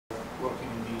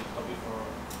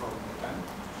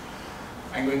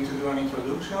I'm going to do an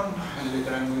introduction, and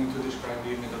later I'm going to describe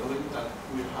the methodology that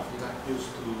we have used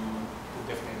to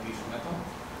define this method,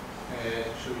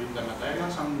 show you the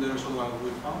materials and the result that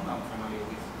we found, and finally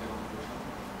with the conclusion.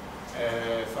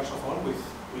 First of all, we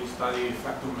study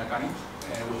fracture mechanics.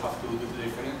 We have to do the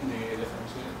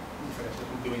differentiation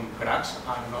between cracks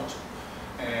and notch.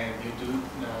 Due to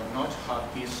the notch have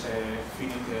this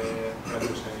finite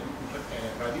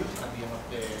radius at the end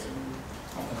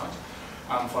of the notch.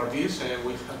 And for this,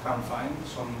 we can find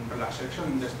some relaxation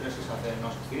in the stresses at the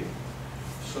notch tip.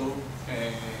 So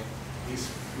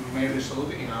this may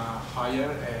result in a higher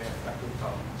fracture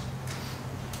tolerance.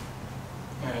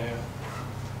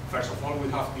 First of all, we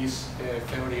have this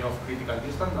theory of critical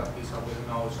distance, that is a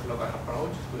well-known local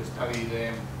approach to study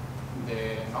the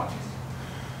notches.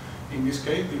 In this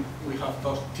case, we have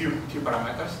those two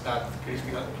parameters, that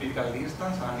critical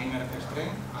distance and inner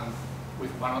strain, and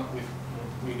with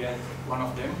we get one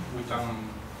of them, we can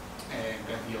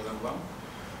get the other one.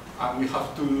 And we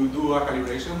have to do a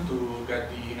calibration to get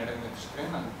the inner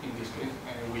strain, and in this case,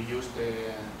 we use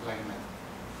the line method.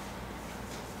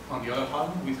 On the other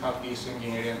hand, we have this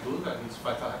engineering tool that is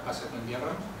 5 assessment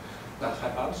diagrams that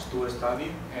help us to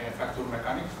study fracture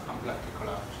mechanics and plastic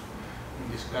collapse. In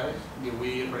this case,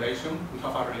 we have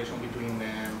a relation between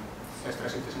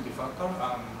stress intensity factor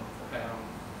and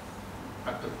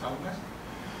fracture toughness.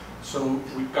 So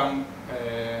we can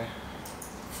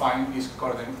find these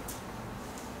coordinates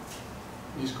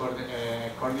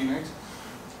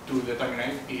to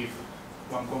determine if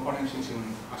one component is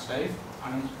in a safe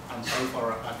and unsafe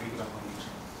or a critical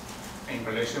condition in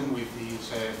relation with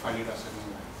this failure assessment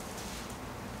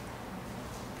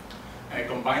line.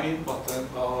 Combining both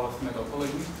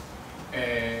methodologies,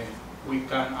 we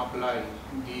can apply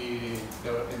the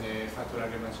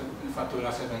fracture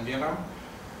assessment diagram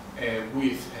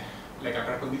with like a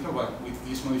crack condition, but with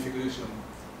this modification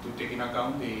to take in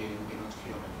account the notch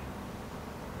geometry.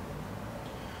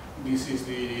 This is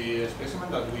the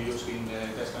specimen that we use in the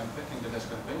test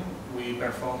campaign. We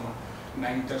perform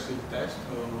 9 tensile tests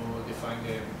to define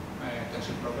the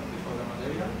tensile properties of the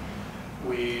material.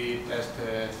 We test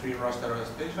 3 raster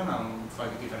station and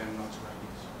 5 different notch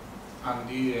values. And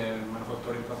the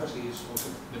manufacturing process is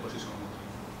also deposition material.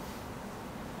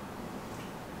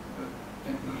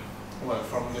 Well,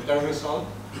 from the test result,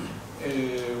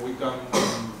 we can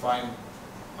find,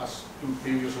 as in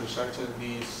previous research,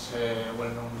 these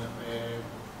well-known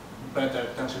better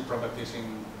tensile properties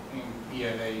in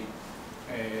PLA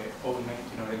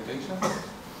 019 orientation,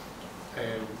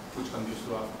 which conduce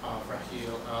to a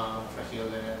fragile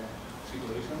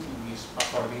situation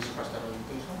for this raster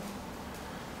orientation.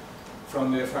 From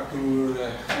the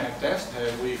fracture test,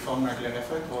 we found a clear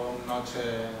effect on notch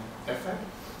effect.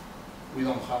 We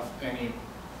don't have any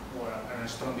a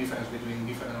strong difference between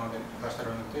different raster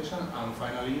orientation, and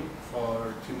finally,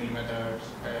 for 2 mm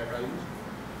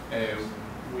radius,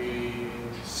 we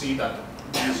see that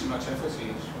this notch effect is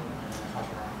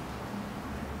hazard.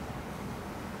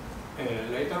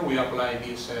 Later, we apply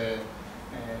this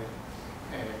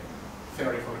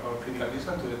theory for critical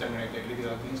distance to determine the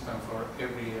critical distance for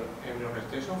every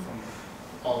orientation from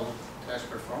all tests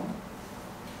performed.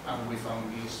 And we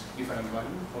found these different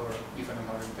values for different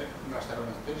raster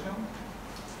orientation.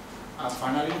 And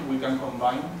finally, we can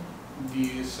combine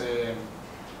this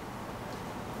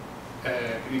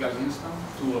critical distance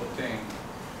to obtain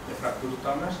the fracture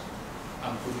toughness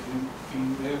and put it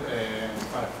in the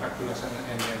fracture assessment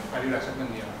and the failure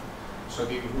assessment diagram. So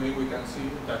this way we can see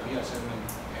that the assessment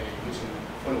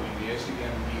following the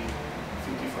ACDM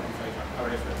 5045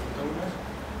 average fracture toughness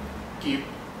keep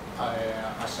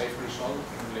a safe result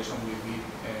in relation with the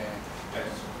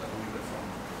tests that we perform.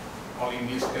 Only in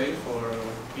this case, for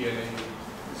PLA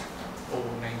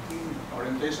 019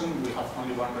 orientation, we have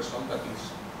only one result that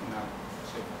is in a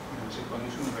safe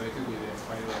condition related with the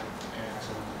failure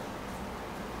assessment.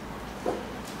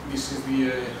 This is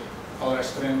the other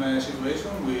extreme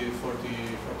situation with 45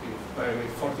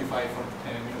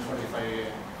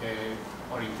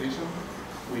 orientation.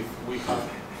 We have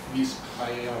this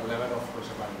higher level of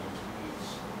perseverance in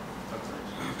these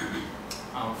factors.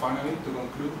 And finally, to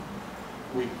conclude,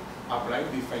 we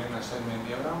applied the failure assessment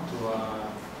diagram to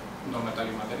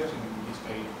non-metallic materials, in this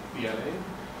case PLA.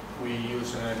 We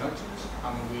use notches,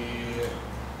 and we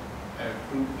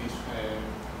prove this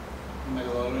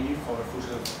methodology for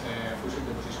fusel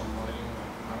deposition modeling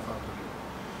and manufacturing.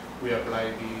 We apply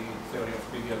the theory of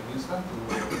critical distance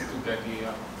to get the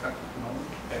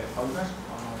toughness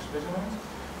on our specimens.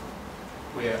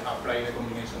 We apply the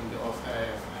combination of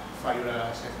failure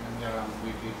assessment diagram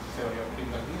with the theory of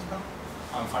critical distance,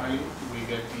 And finally, we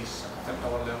get these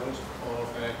acceptable levels of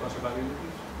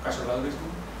conservability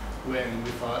when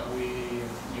we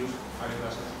use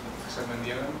variable assessment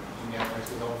diagram in the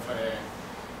analysis of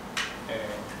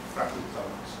fractal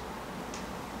tolerance.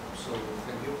 So,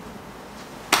 thank you.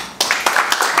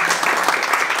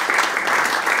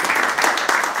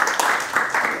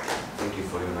 Thank you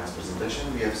for your nice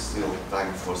presentation. We have still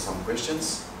time for some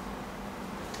questions.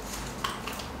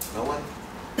 No one?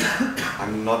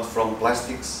 I'm not from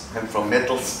plastics, I'm from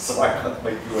metals, so I can't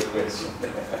make you a question.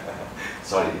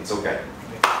 Sorry, it's okay.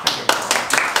 Thank you.